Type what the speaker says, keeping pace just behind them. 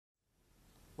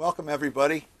Welcome,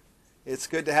 everybody. It's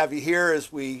good to have you here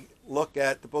as we look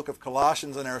at the book of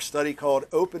Colossians in our study called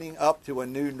Opening Up to a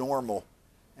New Normal.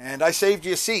 And I saved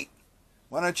you a seat.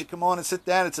 Why don't you come on and sit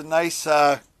down? It's a nice,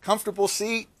 comfortable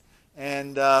seat,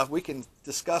 and we can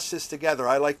discuss this together.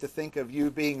 I like to think of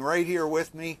you being right here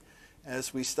with me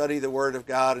as we study the Word of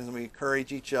God and we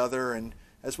encourage each other and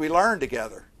as we learn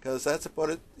together, because that's what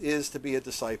it is to be a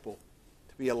disciple,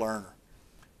 to be a learner.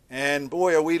 And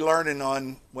boy, are we learning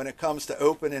on when it comes to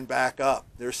open and back up.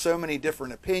 There's so many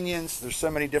different opinions. There's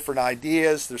so many different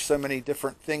ideas. There's so many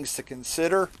different things to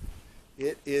consider.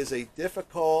 It is a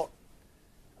difficult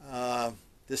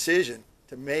decision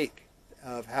to make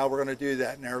of how we're going to do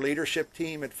that. And our leadership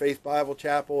team at Faith Bible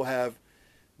Chapel have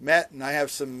met, and I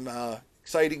have some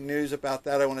exciting news about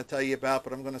that I want to tell you about,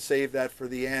 but I'm going to save that for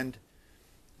the end.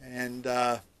 And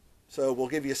so we'll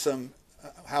give you some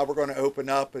how we're going to open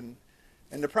up.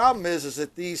 And the problem is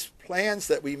that these plans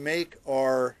that we make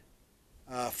are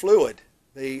fluid.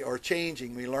 They are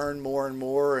changing. We learn more and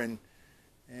more, and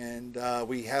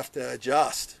we have to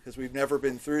adjust because we've never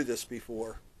been through this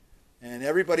before. And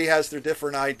everybody has their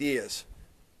different ideas.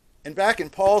 And back in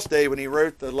Paul's day, when he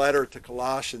wrote the letter to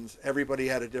Colossians, everybody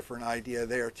had a different idea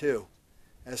there too,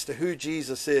 as to who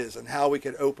Jesus is and how we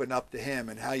could open up to him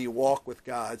and how you walk with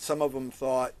God. Some of them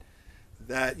thought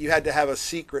that you had to have a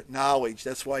secret knowledge.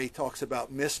 That's why he talks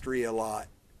about mystery a lot.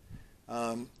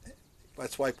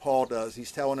 That's why Paul does.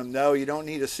 He's telling them, no, you don't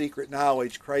need a secret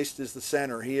knowledge. Christ is the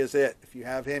center. He is it. If you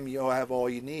have him, you'll have all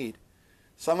you need.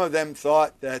 Some of them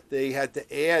thought that they had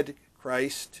to add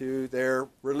Christ to their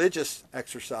religious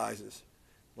exercises,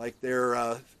 like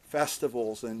their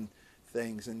festivals and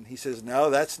things. And he says,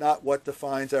 no, that's not what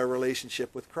defines our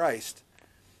relationship with Christ.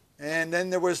 And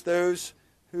then there was those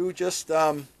who just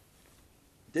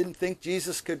didn't think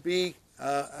Jesus could be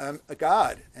a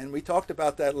God. And we talked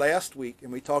about that last week,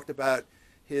 and we talked about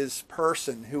his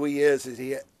person, who he is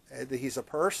he's a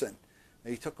person.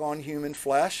 He took on human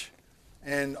flesh,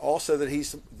 and also that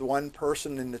he's the one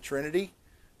person in the Trinity,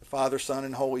 the Father, Son,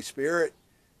 and Holy Spirit.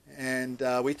 And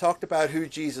we talked about who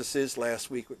Jesus is last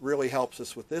week. It really helps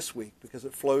us with this week because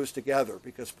it flows together,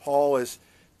 because Paul is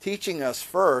teaching us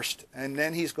first, and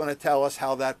then he's going to tell us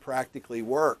how that practically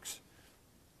works.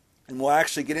 And we'll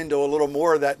actually get into a little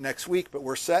more of that next week, but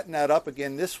we're setting that up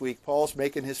again this week. Paul's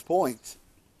making his points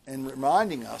and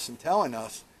reminding us and telling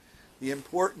us the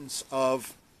importance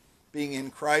of being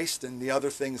in Christ and the other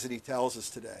things that he tells us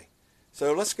today.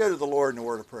 So let's go to the Lord in a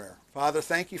word of prayer. Father,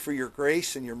 thank you for your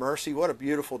grace and your mercy. What a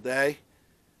beautiful day.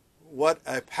 What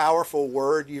a powerful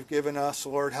word you've given us,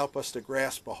 Lord. Help us to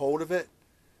grasp a hold of it.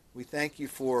 We thank you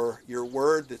for your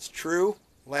word that's true.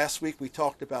 Last week we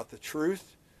talked about the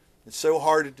truth. It's so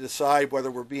hard to decide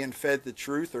whether we're being fed the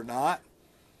truth or not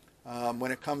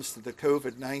when it comes to the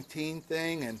COVID-19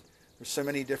 thing, and there's so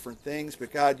many different things.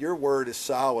 But God, your word is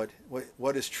solid.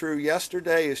 What is true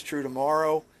yesterday is true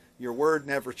tomorrow. Your word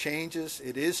never changes.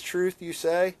 It is truth, you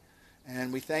say,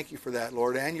 and we thank you for that,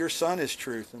 Lord. And your Son is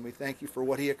truth, and we thank you for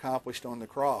what he accomplished on the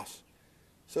cross.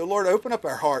 So, Lord, open up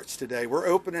our hearts today. We're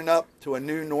opening up to a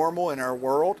new normal in our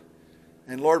world,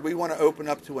 and Lord, we want to open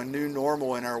up to a new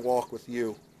normal in our walk with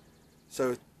you.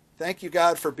 So thank you,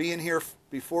 God, for being here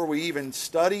before we even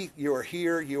study. You are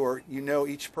here. You know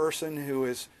each person who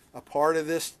is a part of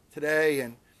this today.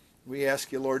 And we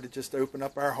ask you, Lord, to just open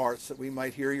up our hearts that we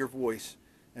might hear your voice.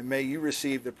 And may you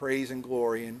receive the praise and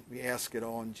glory. And we ask it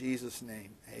all in Jesus'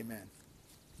 name. Amen.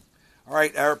 All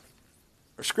right, our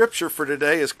scripture for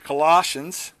today is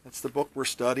Colossians. That's the book we're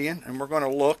studying. And we're going to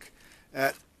look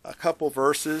at a couple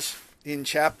verses in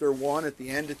chapter 1, at the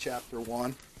end of chapter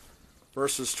 1.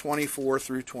 Verses 24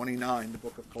 through 29, the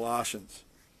book of Colossians.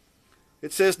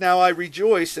 It says, now I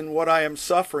rejoice in what I am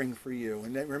suffering for you.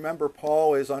 And then remember,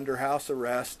 Paul is under house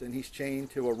arrest, and he's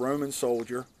chained to a Roman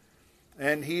soldier.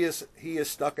 And he is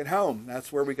stuck at home.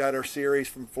 That's where we got our series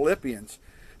from Philippians.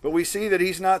 But we see that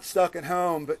he's not stuck at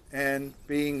home and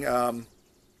being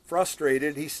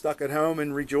frustrated. He's stuck at home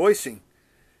and rejoicing.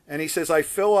 And he says, I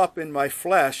fill up in my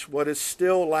flesh what is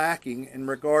still lacking in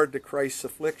regard to Christ's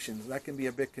afflictions. That can be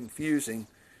a bit confusing.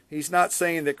 He's not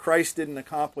saying that Christ didn't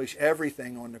accomplish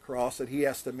everything on the cross, that he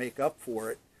has to make up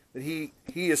for it. But he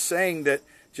is saying that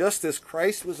just as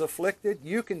Christ was afflicted,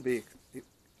 you can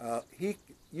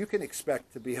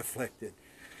expect to be afflicted.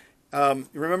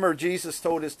 Remember, Jesus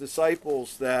told his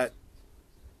disciples that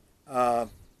I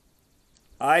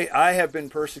have been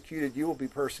persecuted, you will be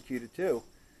persecuted too.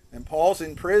 And Paul's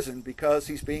in prison because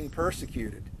he's being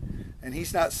persecuted. And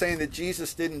he's not saying that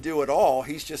Jesus didn't do it all.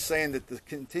 He's just saying that the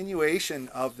continuation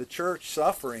of the church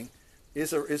suffering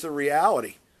is a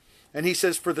reality. And he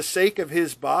says, for the sake of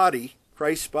his body,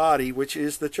 Christ's body, which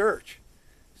is the church.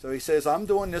 So he says, I'm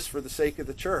doing this for the sake of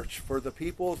the church, for the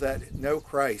people that know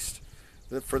Christ,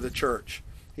 for the church.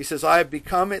 He says, I have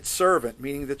become its servant,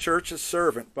 meaning the church's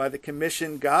servant, by the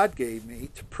commission God gave me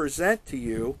to present to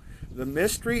you the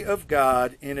mystery of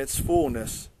God in its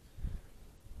fullness,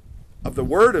 of the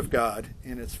Word of God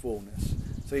in its fullness.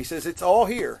 So he says, it's all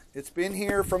here. It's been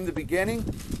here from the beginning,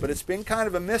 but it's been kind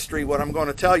of a mystery what I'm going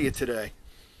to tell you today.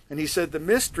 And he said, the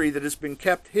mystery that has been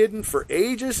kept hidden for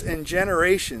ages and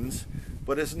generations,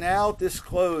 but is now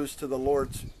disclosed to the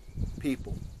Lord's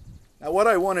people. Now what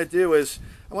I want to do is,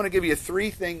 I want to give you 3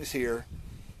 things here,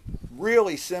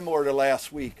 really similar to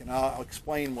last week, and I'll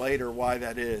explain later why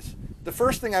that is. The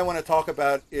first thing I want to talk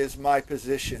about is my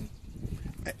position.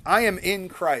 I am in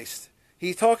Christ.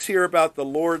 He talks here about the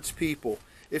Lord's people.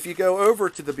 If you go over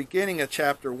to the beginning of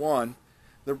chapter 1,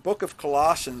 the book of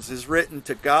Colossians is written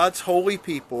to God's holy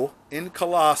people in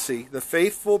Colossae, the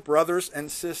faithful brothers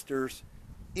and sisters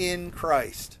in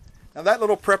Christ. Now that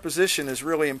little preposition is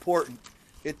really important.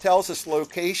 It tells us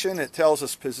location, it tells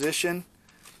us position.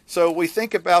 So we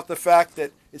think about the fact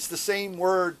that it's the same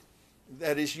word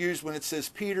that is used when it says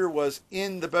Peter was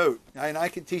in the boat. And I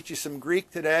can teach you some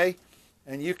Greek today,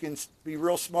 and you can be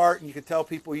real smart and you can tell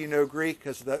people you know Greek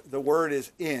because the word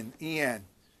is in, E-N,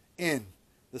 in.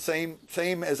 The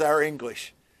same as our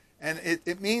English. And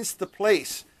it means the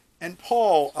place. And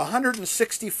Paul,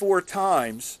 164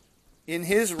 times in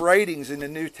his writings in the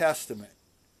New Testament,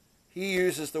 he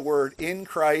uses the word in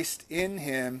Christ, in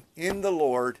him, in the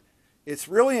Lord. It's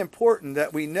really important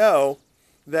that we know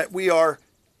that we are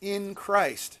in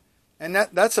Christ. And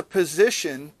that's a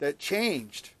position that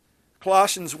changed.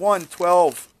 Colossians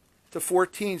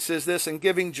 1:12-14 says this, and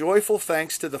giving joyful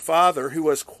thanks to the Father who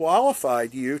has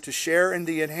qualified you to share in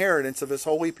the inheritance of his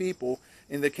holy people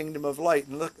in the kingdom of light.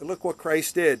 And look what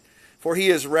Christ did. For he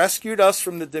has rescued us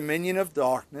from the dominion of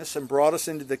darkness and brought us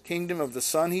into the kingdom of the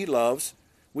Son he loves.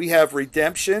 We have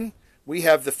redemption. We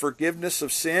have the forgiveness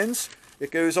of sins. It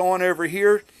goes on over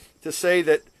here to say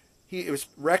that he has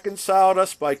reconciled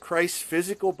us by Christ's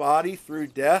physical body through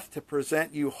death to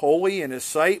present you holy in his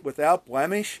sight without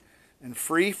blemish and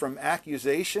free from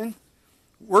accusation.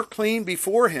 We're clean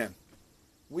before him.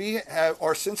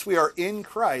 Since we are in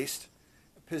Christ,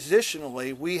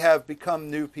 positionally, we have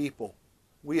become new people.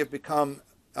 We have become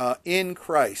in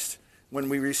Christ when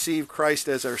we receive Christ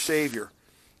as our Savior.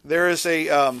 There is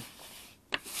a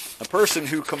person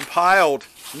who compiled,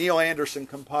 Neil Anderson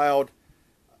compiled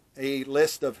a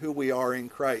list of who we are in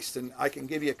Christ. And I can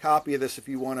give you a copy of this if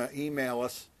you want to email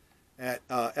us at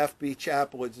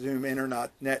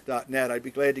fbchapel@zoominternet.net. I'd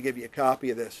be glad to give you a copy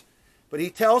of this. But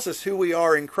he tells us who we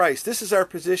are in Christ. This is our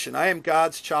position. I am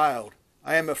God's child.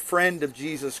 I am a friend of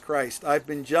Jesus Christ. I've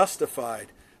been justified.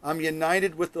 I'm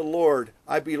united with the Lord.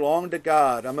 I belong to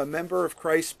God. I'm a member of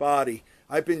Christ's body.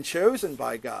 I've been chosen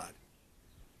by God.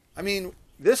 I mean,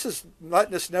 this is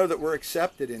letting us know that we're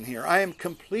accepted in here. I am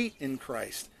complete in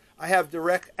Christ. I have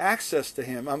direct access to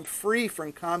him. I'm free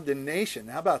from condemnation.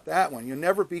 How about that one? You'll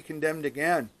never be condemned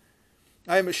again.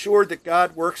 I am assured that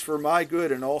God works for my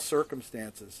good in all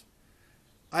circumstances.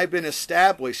 I've been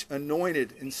established,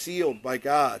 anointed, and sealed by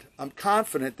God. I'm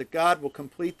confident that God will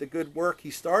complete the good work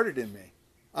he started in me.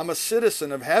 I'm a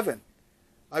citizen of heaven.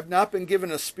 I've not been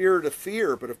given a spirit of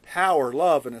fear, but of power,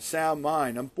 love, and a sound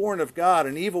mind. I'm born of God.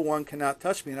 An evil one cannot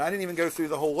touch me. And I didn't even go through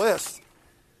the whole list.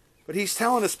 But he's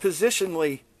telling us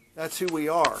positionally that's who we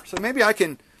are. So maybe I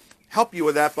can help you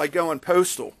with that by going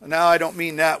postal. And now I don't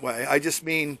mean that way. I just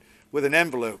mean with an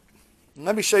envelope. And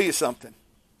let me show you something.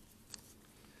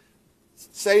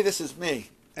 Say this is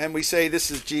me. And we say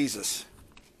this is Jesus.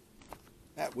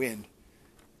 That wind.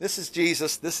 This is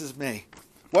Jesus. This is me.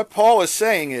 What Paul is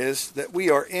saying is that we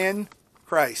are in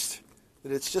Christ.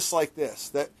 That it's just like this.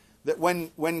 That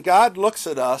when God looks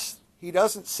at us, he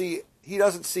doesn't see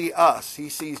us. He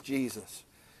sees Jesus.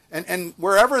 And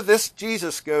wherever this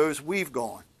Jesus goes, we've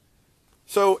gone.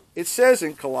 So it says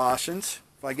in Colossians,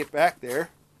 if I get back there,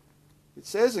 it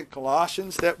says in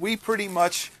Colossians that we pretty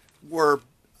much were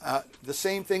the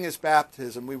same thing as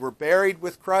baptism. We were buried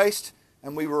with Christ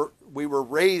and we were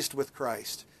raised with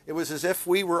Christ. It was as if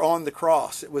we were on the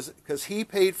cross. It was because he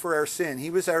paid for our sin. He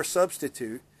was our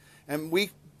substitute. And we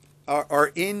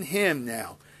are in him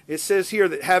now. It says here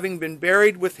that having been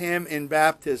buried with him in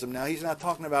baptism. Now, he's not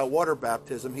talking about water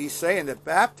baptism. He's saying that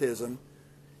baptism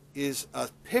is a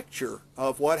picture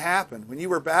of what happened. When you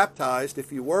were baptized,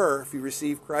 if you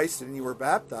received Christ and you were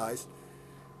baptized,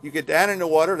 you get down in the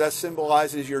water, that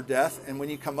symbolizes your death. And when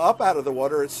you come up out of the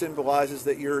water, it symbolizes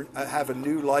that you have a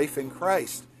new life in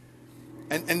Christ.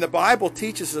 And the Bible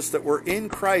teaches us that we're in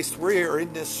Christ. We are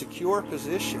in this secure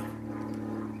position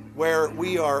where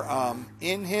we are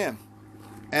in him.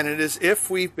 And it is if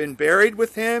we've been buried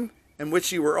with him, in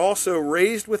which you were also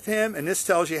raised with him. And this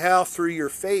tells you how, through your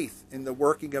faith in the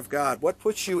working of God. What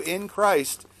puts you in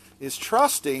Christ is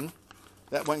trusting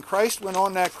that when Christ went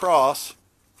on that cross,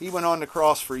 he went on the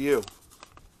cross for you.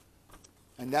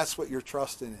 And that's what you're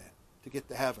trusting in, to get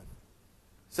to heaven.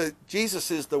 So Jesus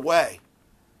is the way.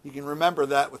 You can remember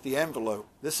that with the envelope.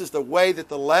 This is the way that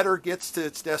the letter gets to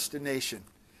its destination.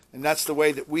 And that's the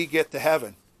way that we get to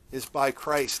heaven, is by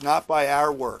Christ, not by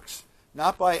our works,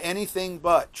 not by anything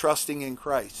but trusting in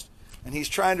Christ. And he's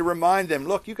trying to remind them,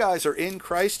 look, you guys are in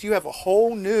Christ. You have a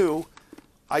whole new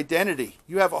identity.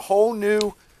 You have a whole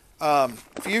new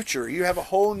future. You have a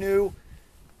whole new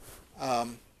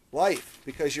life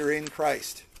because you're in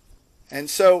Christ. And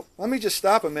so let me just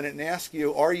stop a minute and ask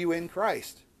you, are you in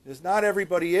Christ? Because not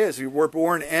everybody is. We're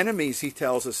born enemies, he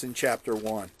tells us in chapter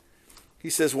 1. He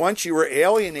says, once you were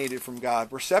alienated from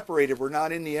God, we're separated, we're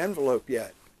not in the envelope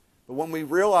yet. But when we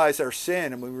realize our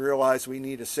sin and when we realize we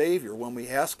need a Savior, when we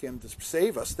ask him to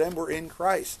save us, then we're in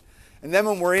Christ. And then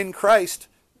when we're in Christ,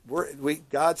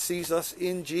 God sees us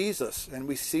in Jesus, and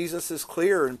we sees us as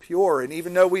clear and pure. And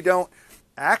even though we don't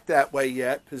act that way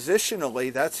yet,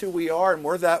 positionally, that's who we are, and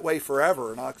we're that way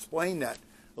forever. And I'll explain that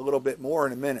a little bit more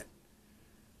in a minute.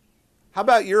 How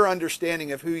about your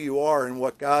understanding of who you are and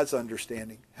what God's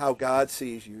understanding, how God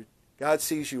sees you? God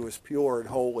sees you as pure and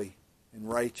holy and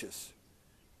righteous.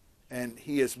 And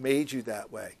he has made you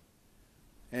that way,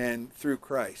 and through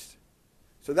Christ.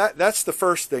 So that's the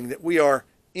first thing, that we are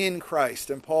in Christ.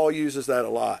 And Paul uses that a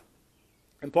lot.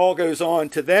 And Paul goes on,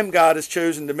 to them God has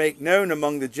chosen to make known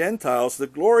among the Gentiles the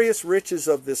glorious riches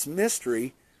of this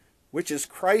mystery, which is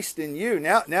Christ in you.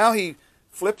 Now he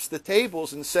flips the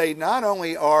tables and say, not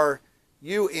only are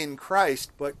you in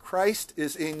Christ, but Christ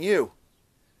is in you.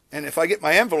 And if I get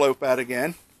my envelope out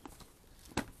again,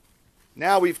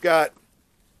 now we've got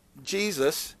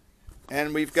Jesus,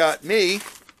 and we've got me,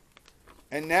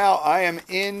 and now I am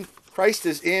in, Christ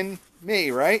is in me,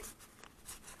 right?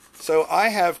 So I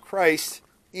have Christ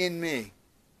in me.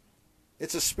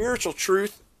 It's a spiritual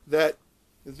truth that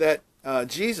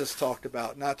Jesus talked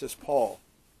about, not just Paul.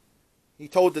 He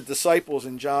told the disciples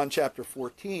in John chapter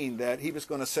 14 that he was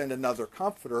going to send another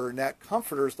comforter, and that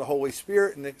comforter is the Holy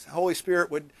Spirit, and the Holy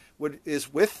Spirit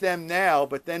is with them now,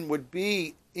 but then would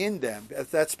be in them.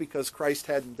 That's because Christ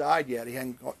hadn't died yet. He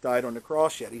hadn't died on the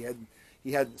cross yet.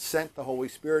 He hadn't sent the Holy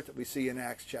Spirit that we see in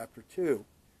Acts chapter 2.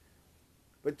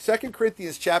 But 2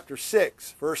 Corinthians chapter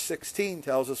 6, verse 16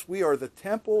 tells us we are the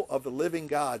temple of the living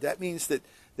God. That means that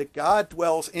God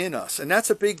dwells in us. And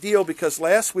that's a big deal, because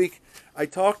last week I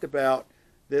talked about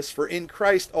this, for in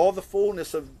Christ all the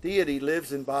fullness of deity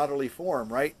lives in bodily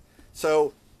form, right?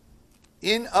 So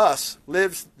in us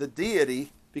lives the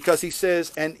deity, because he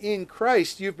says, and in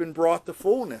Christ you've been brought to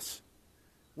fullness.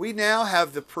 We now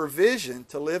have the provision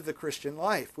to live the Christian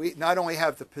life. We not only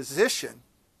have the position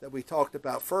that we talked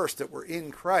about first, that we're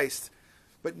in Christ,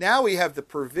 but now we have the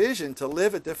provision to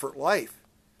live a different life.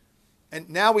 And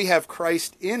now we have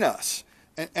Christ in us.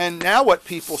 And now what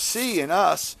people see in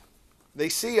us, they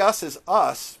see us as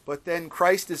us, but then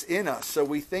Christ is in us. So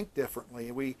we think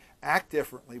differently, we act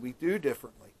differently, we do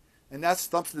differently. And that's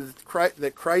something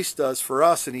that Christ does for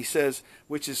us. And he says,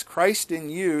 which is Christ in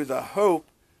you, the hope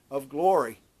of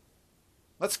glory.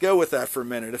 Let's go with that for a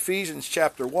minute. Ephesians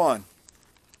chapter 1.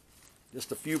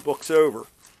 Just a few books over.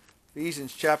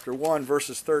 Ephesians chapter 1,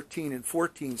 verses 13 and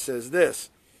 14 says this,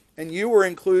 and you were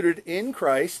included in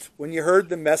Christ when you heard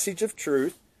the message of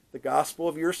truth, the gospel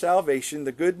of your salvation,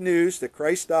 the good news that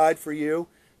Christ died for you.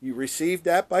 You received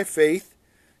that by faith.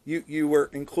 You were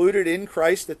included in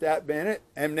Christ at that minute.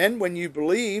 And then when you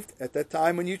believed, at that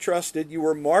time when you trusted, you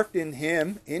were marked in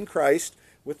him, in Christ,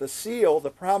 with a seal, the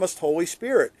promised Holy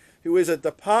Spirit, who is a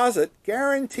deposit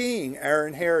guaranteeing our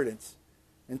inheritance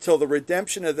until the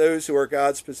redemption of those who are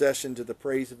God's possession, to the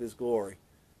praise of his glory.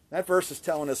 That verse is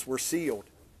telling us we're sealed.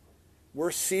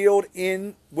 We're sealed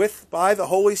by the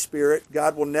Holy Spirit.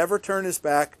 God will never turn his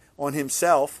back on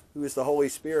himself, who is the Holy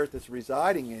Spirit that's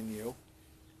residing in you.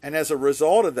 And as a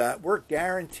result of that, we're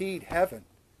guaranteed heaven.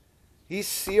 He's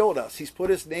sealed us. He's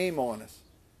put his name on us.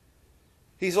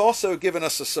 He's also given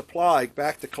us a supply,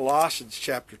 back to Colossians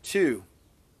chapter 2,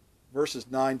 verses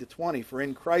 9 to 20. For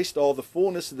in Christ all the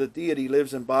fullness of the deity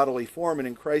lives in bodily form, and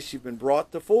in Christ you've been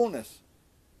brought to fullness.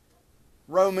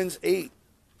 Romans 8,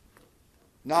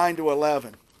 9 to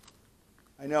 11.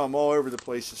 I know I'm all over the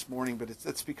place this morning, but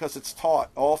it's because it's taught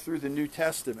all through the New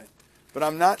Testament. But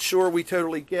I'm not sure we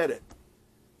totally get it.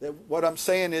 That what I'm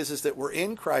saying is that we're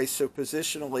in Christ, so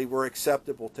positionally we're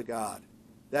acceptable to God.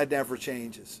 That never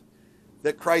changes.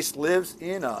 That Christ lives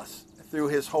in us through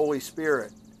his Holy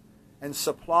Spirit. and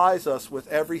supplies us with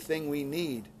everything we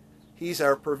need. He's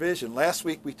our provision. Last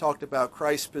week we talked about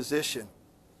Christ's position.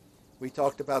 We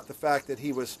talked about the fact that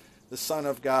he was the Son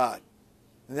of God.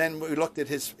 And then we looked at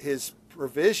his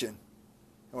provision,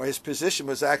 or his position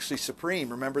was actually supreme.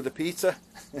 Remember the pizza?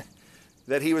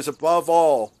 That he was above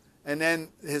all. And then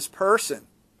his person,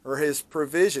 or his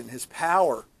provision, his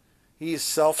power, he is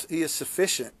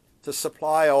sufficient to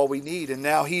supply all we need. And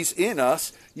now he's in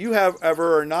us. You,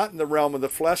 however, are not in the realm of the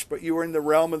flesh, but you are in the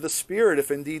realm of the Spirit,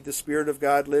 if indeed the Spirit of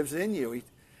God lives in you.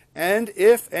 And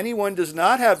if anyone does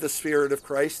not have the Spirit of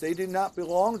Christ, they do not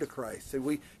belong to Christ.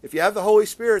 If you have the Holy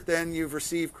Spirit, then you've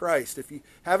received Christ. If you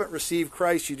haven't received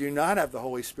Christ, you do not have the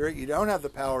Holy Spirit. You don't have the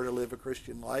power to live a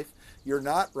Christian life. You're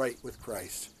not right with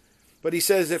Christ. But he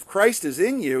says, if Christ is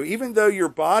in you, even though your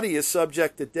body is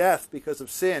subject to death because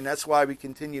of sin, that's why we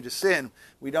continue to sin.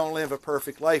 We don't live a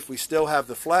perfect life. We still have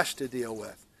the flesh to deal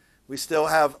with. We still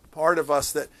have part of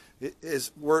us that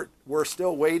we're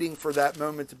still waiting for that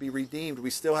moment to be redeemed. We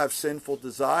still have sinful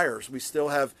desires. We still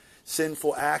have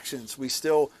sinful actions.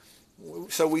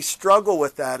 So we struggle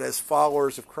with that as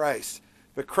followers of Christ.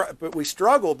 But we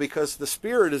struggle because the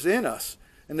Spirit is in us,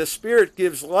 and the Spirit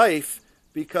gives life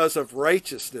because of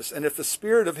righteousness. And if the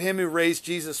Spirit of him who raised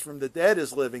Jesus from the dead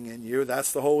is living in you,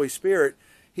 that's the Holy Spirit,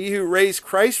 he who raised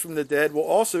Christ from the dead will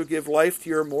also give life to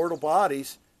your mortal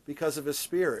bodies because of his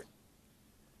Spirit.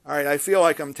 All right, I feel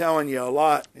like I'm telling you a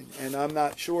lot, and I'm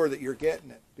not sure that you're getting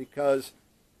it, because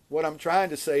what I'm trying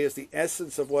to say is the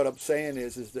essence of what I'm saying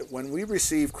is that when we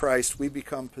receive Christ, we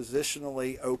become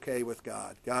positionally okay with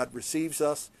God. God receives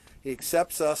us. He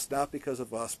accepts us, not because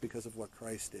of us, because of what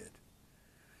Christ did.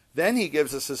 Then he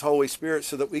gives us his Holy Spirit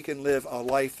so that we can live a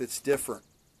life that's different.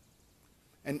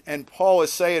 And Paul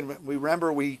is saying,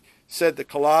 we said that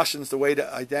Colossians, the way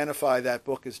to identify that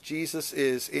book is Jesus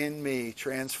is in me,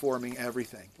 transforming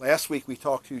everything. Last week we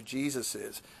talked who Jesus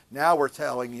is. Now we're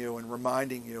telling you and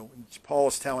reminding you, and Paul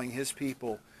is telling his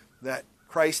people that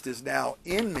Christ is now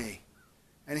in me.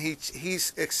 And he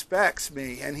expects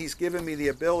me, and he's given me the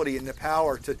ability and the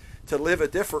power to live a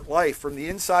different life from the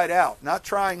inside out, not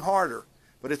trying harder,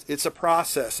 but it's a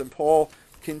process. And Paul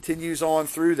continues on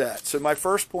through that. So my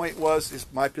first point is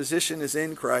my position is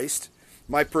in Christ.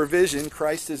 My provision,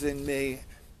 Christ is in me.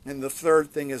 And the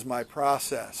third thing is my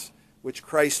process, which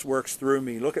Christ works through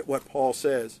me. Look at what Paul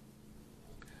says.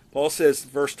 Paul says,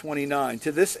 verse 29,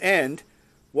 to this end,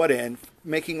 what end?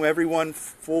 Making everyone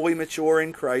fully mature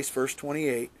in Christ, verse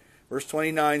 28. Verse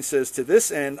 29 says, to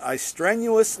this end, I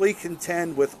strenuously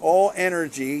contend with all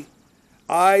energy,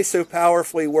 I so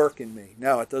powerfully work in me.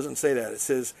 No, it doesn't say that. It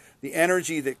says, the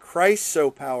energy that Christ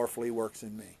so powerfully works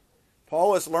in me.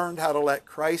 Paul has learned how to let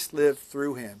Christ live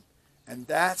through him. And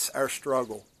that's our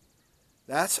struggle.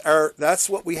 That's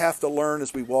what we have to learn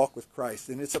as we walk with Christ.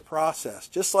 And it's a process.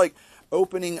 Just like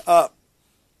opening up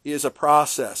is a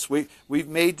process. We've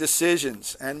made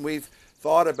decisions, and we've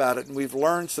thought about it, and we've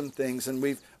learned some things, and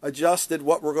we've adjusted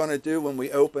what we're going to do when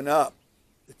we open up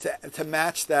to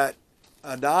match that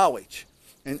knowledge.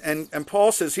 And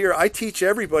Paul says here, I teach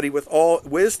everybody with all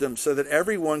wisdom so that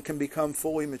everyone can become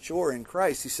fully mature in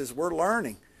Christ. He says, we're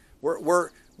learning.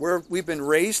 We've been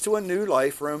raised to a new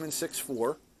life, Romans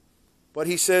 6:4. But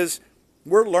he says,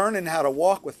 we're learning how to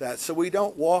walk with that, so we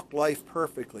don't walk life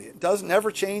perfectly. It never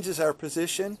changes our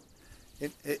position.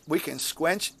 We can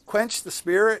quench the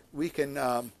Spirit. We can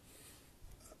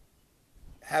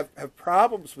have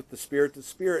problems with the Spirit. The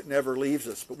Spirit never leaves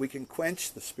us, but we can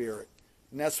quench the Spirit.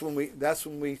 And that's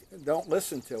when we don't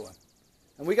listen to him.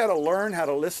 And we got to learn how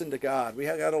to listen to God. We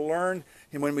got to learn,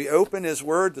 and when we open his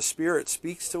word, the Spirit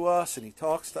speaks to us, and he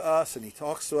talks to us, and he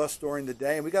talks to us during the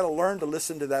day. And we got to learn to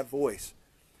listen to that voice.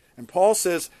 And Paul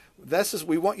says,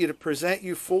 we want you to present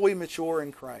you fully mature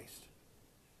in Christ.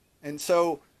 And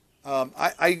so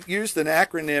I used an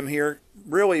acronym here.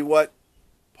 Really what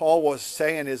Paul was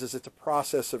saying is it's a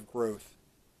process of growth.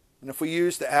 And if we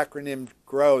use the acronym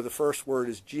GROW, the first word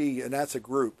is G, and that's a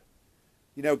group.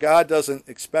 You know, God doesn't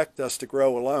expect us to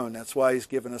grow alone. That's why he's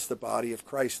given us the body of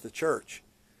Christ, the church.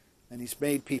 And he's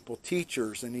made people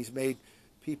teachers, and he's made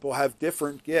people have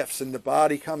different gifts, and the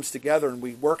body comes together, and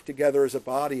we work together as a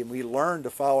body, and we learn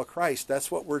to follow Christ. That's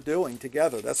what we're doing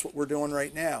together. That's what we're doing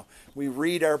right now. We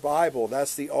read our Bible.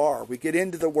 That's the R. We get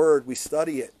into the Word. We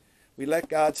study it. We let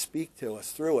God speak to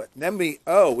us through it. And then we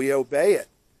obey it.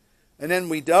 And then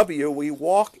we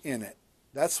walk in it.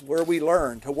 That's where we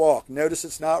learn to walk. Notice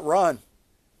it's not run.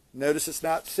 Notice it's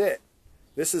not sit.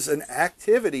 This is an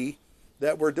activity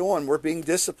that we're doing. We're being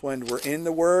disciplined. We're in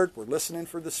the Word. We're listening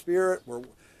for the Spirit.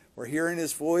 We're hearing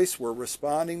his voice. We're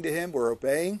responding to him. We're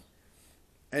obeying.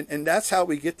 And that's how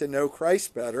we get to know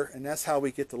Christ better. And that's how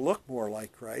we get to look more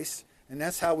like Christ. And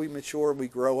that's how we mature and we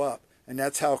grow up. And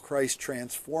that's how Christ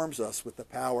transforms us with the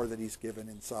power that he's given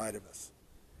inside of us.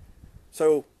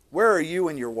 So where are you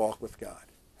in your walk with God?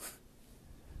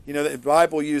 You know, the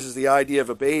Bible uses the idea of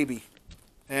a baby.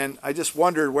 And I just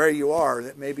wondered where you are,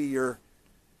 that maybe you're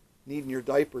needing your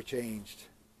diaper changed.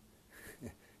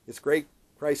 It's great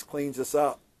Christ cleans us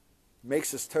up,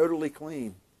 makes us totally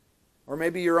clean. Or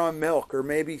maybe you're on milk, or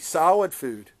maybe solid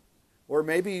food. Or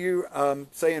maybe you're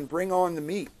saying, bring on the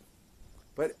meat.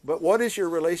 But what is your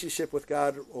relationship with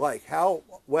God like? How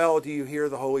well do you hear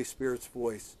the Holy Spirit's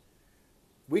voice?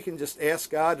 We can just ask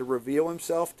God to reveal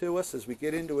himself to us as we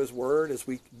get into his word, as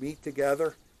we meet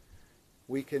together.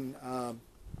 We can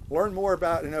learn more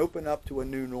about and open up to a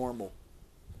new normal.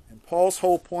 And Paul's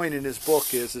whole point in his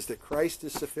book is that Christ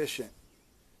is sufficient.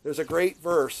 There's a great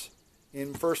verse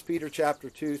in 1 Peter chapter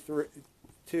 2,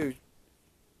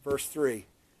 verse 3.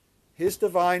 His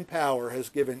divine power has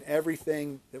given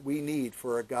everything that we need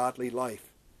for a godly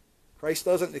life. Christ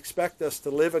doesn't expect us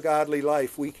to live a godly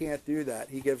life. We can't do that.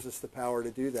 He gives us the power to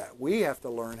do that. We have to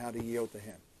learn how to yield to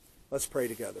him. Let's pray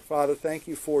together. Father, thank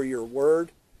you for your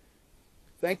word.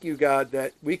 Thank you, God,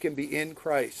 that we can be in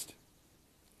Christ.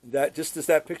 That just as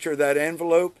that picture of that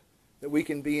envelope, that we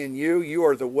can be in you. You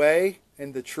are the way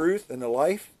and the truth and the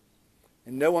life.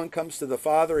 And no one comes to the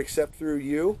Father except through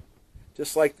you.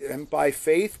 Just like, and by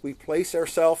faith, we place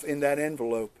ourselves in that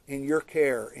envelope, in your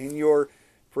care, in your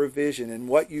provision, in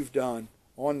what you've done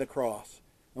on the cross.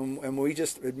 And we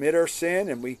just admit our sin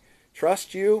and we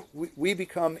trust you. We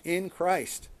become in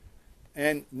Christ.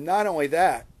 And not only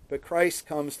that, but Christ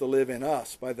comes to live in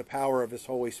us by the power of his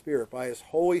Holy Spirit, by his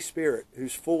Holy Spirit,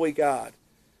 who's fully God.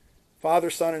 Father,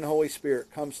 Son, and Holy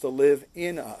Spirit comes to live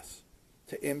in us,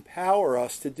 to empower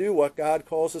us to do what God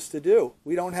calls us to do.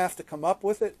 We don't have to come up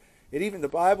with it. The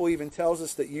Bible even tells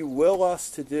us that you will us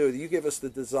to do, that you give us the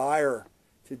desire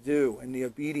to do and the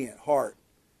obedient heart.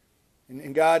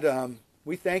 And God,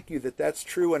 we thank you that that's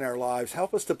true in our lives.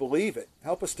 Help us to believe it.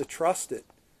 Help us to trust it.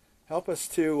 Help us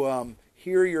to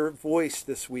hear your voice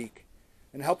this week.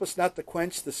 And help us not to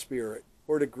quench the Spirit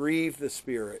or to grieve the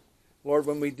Spirit. Lord,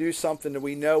 when we do something that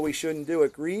we know we shouldn't do,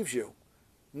 it grieves you.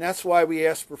 And that's why we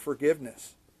ask for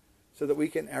forgiveness, so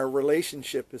that our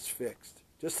relationship is fixed.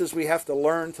 Just as we have to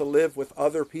learn to live with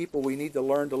other people, we need to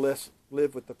learn to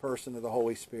live with the person of the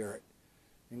Holy Spirit.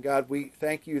 And God, we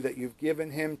thank you that you've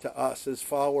given him to us as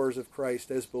followers of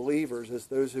Christ, as believers, as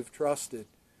those who've trusted,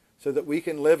 so that we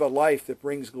can live a life that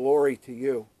brings glory to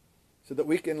you, so that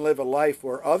we can live a life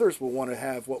where others will want to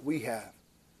have what we have.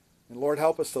 And Lord,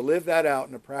 help us to live that out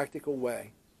in a practical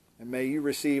way. And may you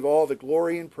receive all the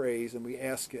glory and praise, and we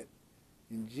ask it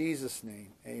in Jesus'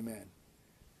 name. Amen.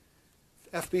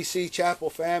 FBC Chapel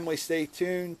family, stay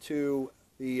tuned to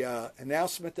the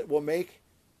announcement that we'll make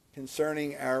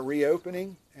concerning our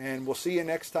reopening, and we'll see you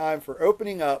next time for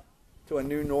opening up to a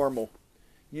new normal.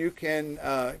 You can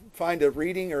find a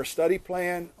reading or a study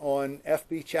plan on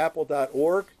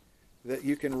fbchapel.org that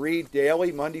you can read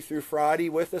daily, Monday through Friday,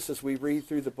 with us as we read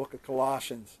through the book of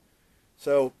Colossians.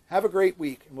 So have a great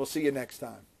week, and we'll see you next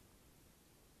time.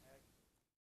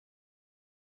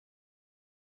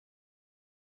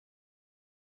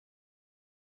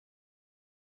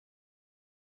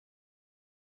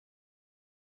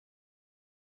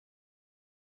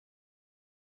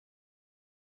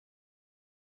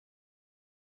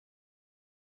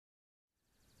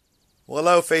 Well,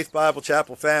 hello, Faith Bible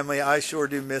Chapel family. I sure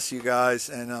do miss you guys,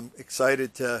 and I'm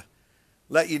excited to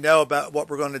let you know about what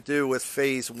we're going to do with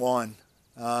Phase 1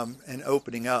 and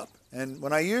opening up. And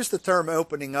when I use the term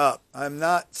opening up, I'm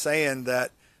not saying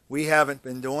that we haven't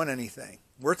been doing anything.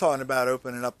 We're talking about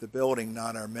opening up the building,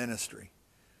 not our ministry.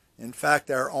 In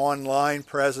fact, our online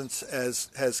presence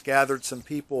has gathered some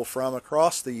people from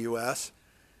across the U.S.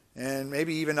 and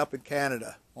maybe even up in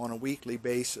Canada on a weekly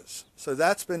basis. So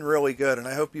that's been really good, and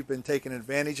I hope you've been taking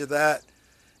advantage of that.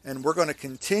 And we're going to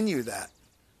continue that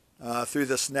through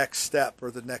this next step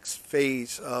or the next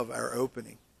phase of our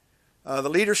opening. The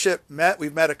leadership met.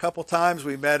 We've met a couple times.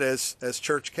 We met as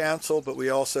church council, but we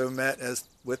also met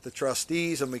with the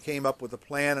trustees, and we came up with a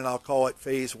plan, and I'll call it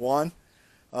Phase 1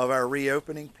 of our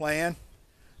reopening plan.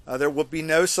 There will be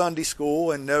no Sunday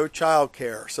school and no child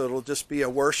care, so it'll just be a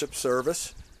worship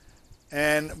service.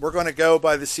 And we're going to go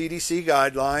by the CDC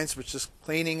guidelines, which is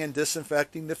cleaning and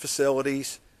disinfecting the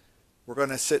facilities. We're going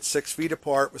to sit 6 feet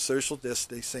apart with social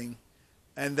distancing.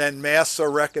 And then masks are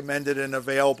recommended and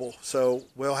available. So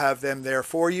we'll have them there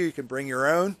for you. You can bring your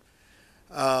own.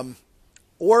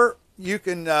 Or you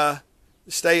can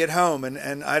stay at home.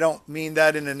 And I don't mean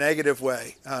that in a negative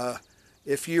way.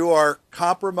 If you are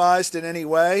compromised in any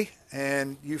way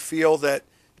and you feel that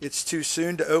it's too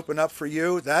soon to open up for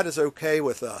you, that is okay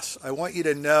with us. I want you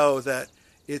to know that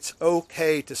it's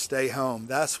okay to stay home.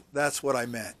 That's what I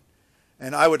meant.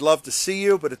 And I would love to see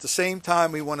you, but at the same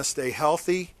time, we want to stay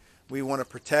healthy. We want to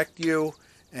protect you.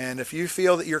 And if you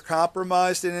feel that you're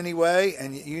compromised in any way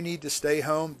and you need to stay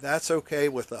home, that's okay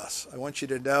with us. I want you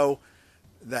to know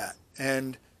that.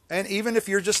 And even if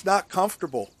you're just not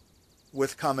comfortable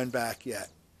with coming back yet,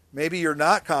 maybe you're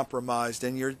not compromised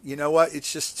and you know what,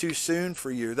 it's just too soon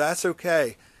for you. That's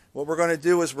okay. What we're going to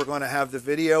do is we're going to have the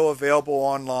video available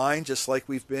online just like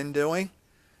we've been doing.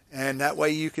 And that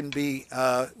way you can be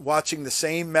watching the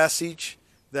same message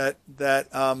that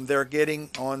they're getting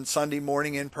on Sunday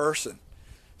morning in person.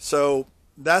 So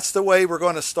that's the way we're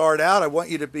going to start out. I want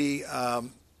you to be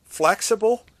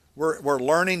flexible. We're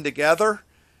learning together.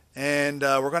 And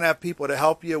we're going to have people to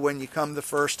help you when you come the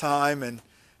first time.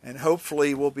 And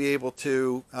hopefully we'll be able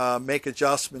to make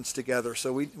adjustments together.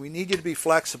 So we need you to be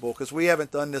flexible because we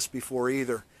haven't done this before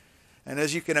either. And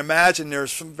as you can imagine,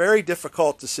 there's some very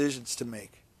difficult decisions to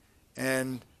make.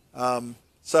 And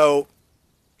so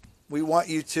we want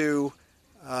you to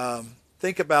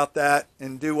think about that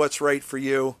and do what's right for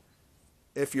you.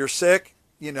 If you're sick,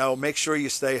 make sure you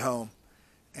stay home.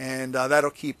 And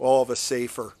that'll keep all of us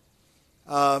safer.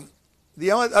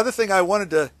 The only other thing I wanted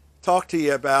to talk to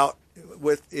you about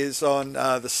is on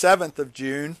the 7th of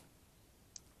June,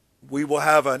 we will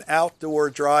have an outdoor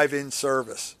drive-in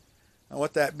service. And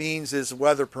what that means is,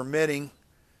 weather permitting,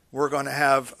 we're going to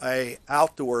have an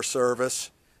outdoor service.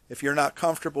 If you're not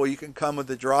comfortable, you can come with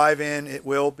the drive-in. It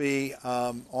will be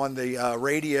on the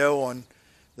radio on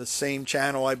the same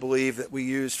channel, I believe, that we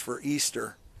used for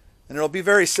Easter. And it'll be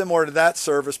very similar to that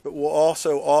service, but we'll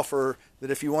also offer that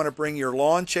if you want to bring your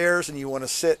lawn chairs and you want to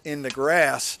sit in the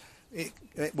grass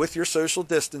with your social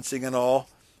distancing and all,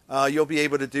 you'll be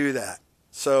able to do that.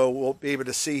 So we'll be able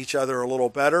to see each other a little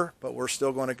better, but we're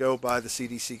still going to go by the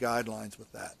CDC guidelines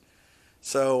with that.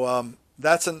 So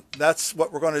that's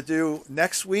what we're going to do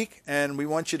next week, and we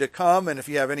want you to come. And if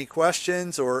you have any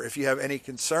questions or if you have any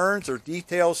concerns or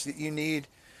details that you need,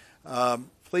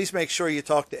 please make sure you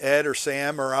talk to Ed or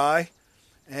Sam or I,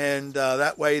 and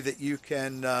that way that you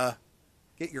can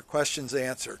get your questions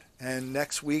answered. And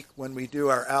next week when we do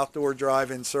our outdoor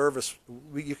drive-in service,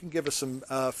 you can give us some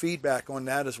feedback on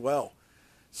that as well.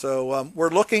 So we're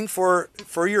looking for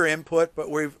your input, but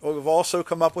we've also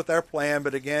come up with our plan.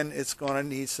 But again, it's going to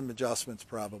need some adjustments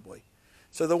probably.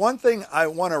 So the one thing I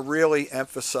want to really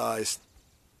emphasize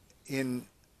in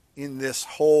this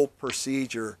whole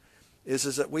procedure is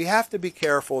that we have to be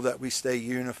careful that we stay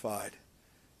unified.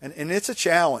 And it's a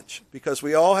challenge because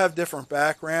we all have different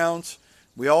backgrounds.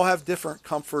 We all have different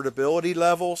comfortability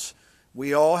levels.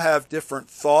 We all have different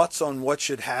thoughts on what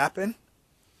should happen.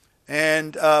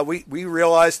 And we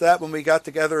realized that when we got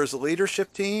together as a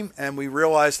leadership team, and we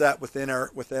realized that within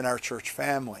our church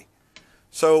family.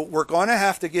 So we're going to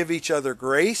have to give each other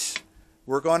grace.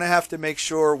 We're going to have to make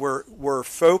sure we're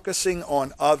focusing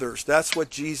on others. That's what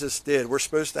Jesus did. We're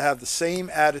supposed to have the same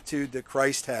attitude that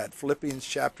Christ had, Philippians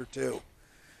chapter 2,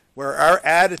 where our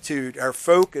attitude, our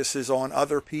focus is on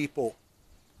other people,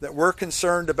 that we're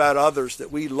concerned about others,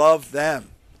 that we love them.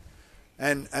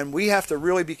 And we have to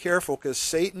really be careful because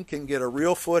Satan can get a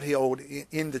real foothold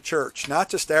in the church, not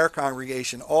just our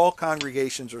congregation. All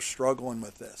congregations are struggling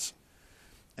with this.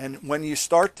 And when you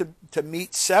start to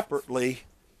meet separately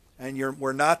and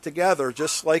we're not together,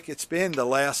 just like it's been the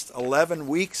last 11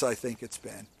 weeks, I think it's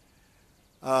been,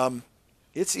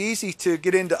 it's easy to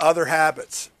get into other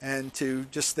habits and to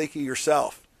just think of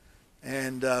yourself.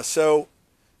 And so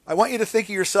I want you to think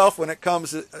of yourself when it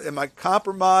comes, am I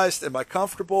compromised? Am I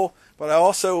comfortable? But I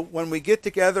also, when we get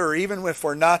together, or even if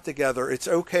we're not together, it's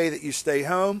okay that you stay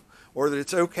home, or that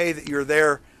it's okay that you're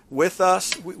there with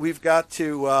us. We've got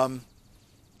to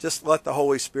just let the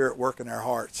Holy Spirit work in our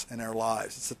hearts and our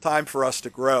lives. It's a time for us to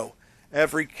grow.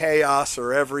 Every chaos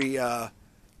or every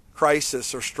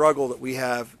crisis or struggle that we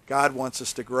have, God wants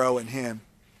us to grow in Him.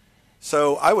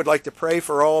 So I would like to pray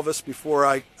for all of us before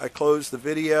I close the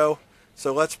video.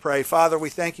 So let's pray. Father, we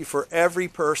thank you for every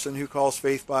person who calls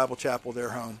Faith Bible Chapel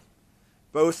their home,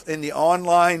 both in the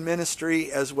online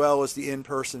ministry as well as the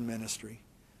in-person ministry.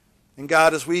 And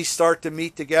God, as we start to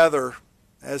meet together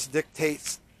as the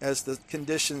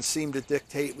conditions seem to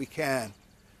dictate we can,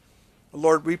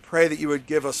 Lord, we pray that you would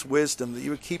give us wisdom, that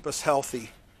you would keep us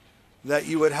healthy, that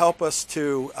you would help us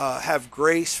to have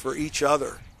grace for each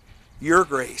other, your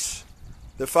grace.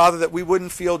 The Father, that we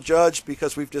wouldn't feel judged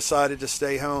because we've decided to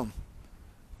stay home,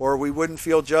 or we wouldn't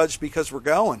feel judged because we're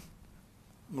going.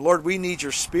 Lord, we need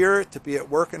your Spirit to be at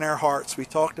work in our hearts. We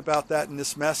talked about that in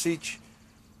this message.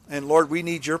 And Lord, we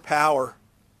need your power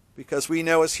because we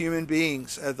know as human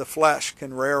beings, the flesh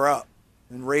can rear up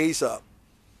and raise up,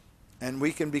 and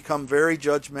we can become very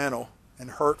judgmental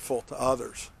and hurtful to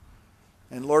others.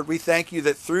 And Lord, we thank you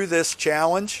that through this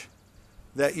challenge,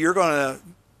 that you're going to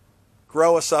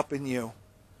grow us up in you.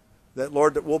 That,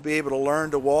 Lord, that we'll be able to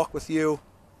learn to walk with you,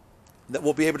 that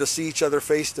we'll be able to see each other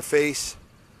face to face,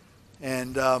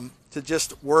 and to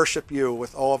just worship you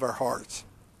with all of our hearts.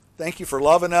 Thank you for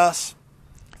loving us.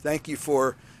 Thank you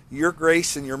for your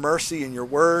grace and your mercy and your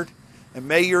word. And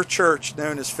may your church,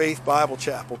 known as Faith Bible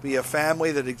Chapel, be a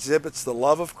family that exhibits the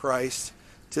love of Christ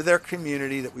to their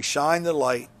community, that we shine the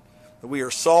light, that we are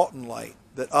salt and light,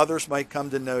 that others might come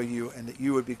to know you and that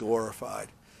you would be glorified.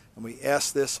 And we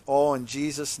ask this all in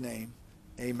Jesus' name.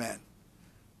 Amen.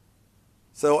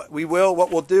 So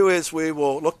what we'll do is we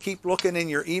will keep looking in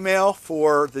your email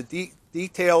for the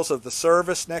details of the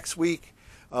service next week,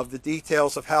 of the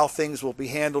details of how things will be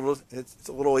handled. It's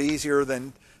a little easier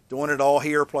than doing it all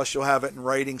here, plus you'll have it in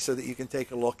writing so that you can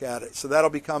take a look at it. So that'll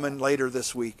be coming later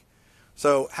this week.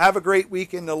 So have a great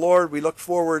week in the Lord. We look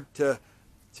forward to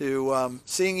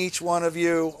seeing each one of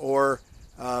you, or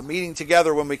meeting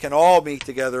together when we can all meet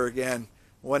together again,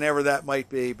 whenever that might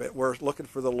be. But we're looking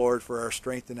for the Lord for our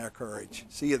strength and our courage.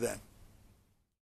 See you then.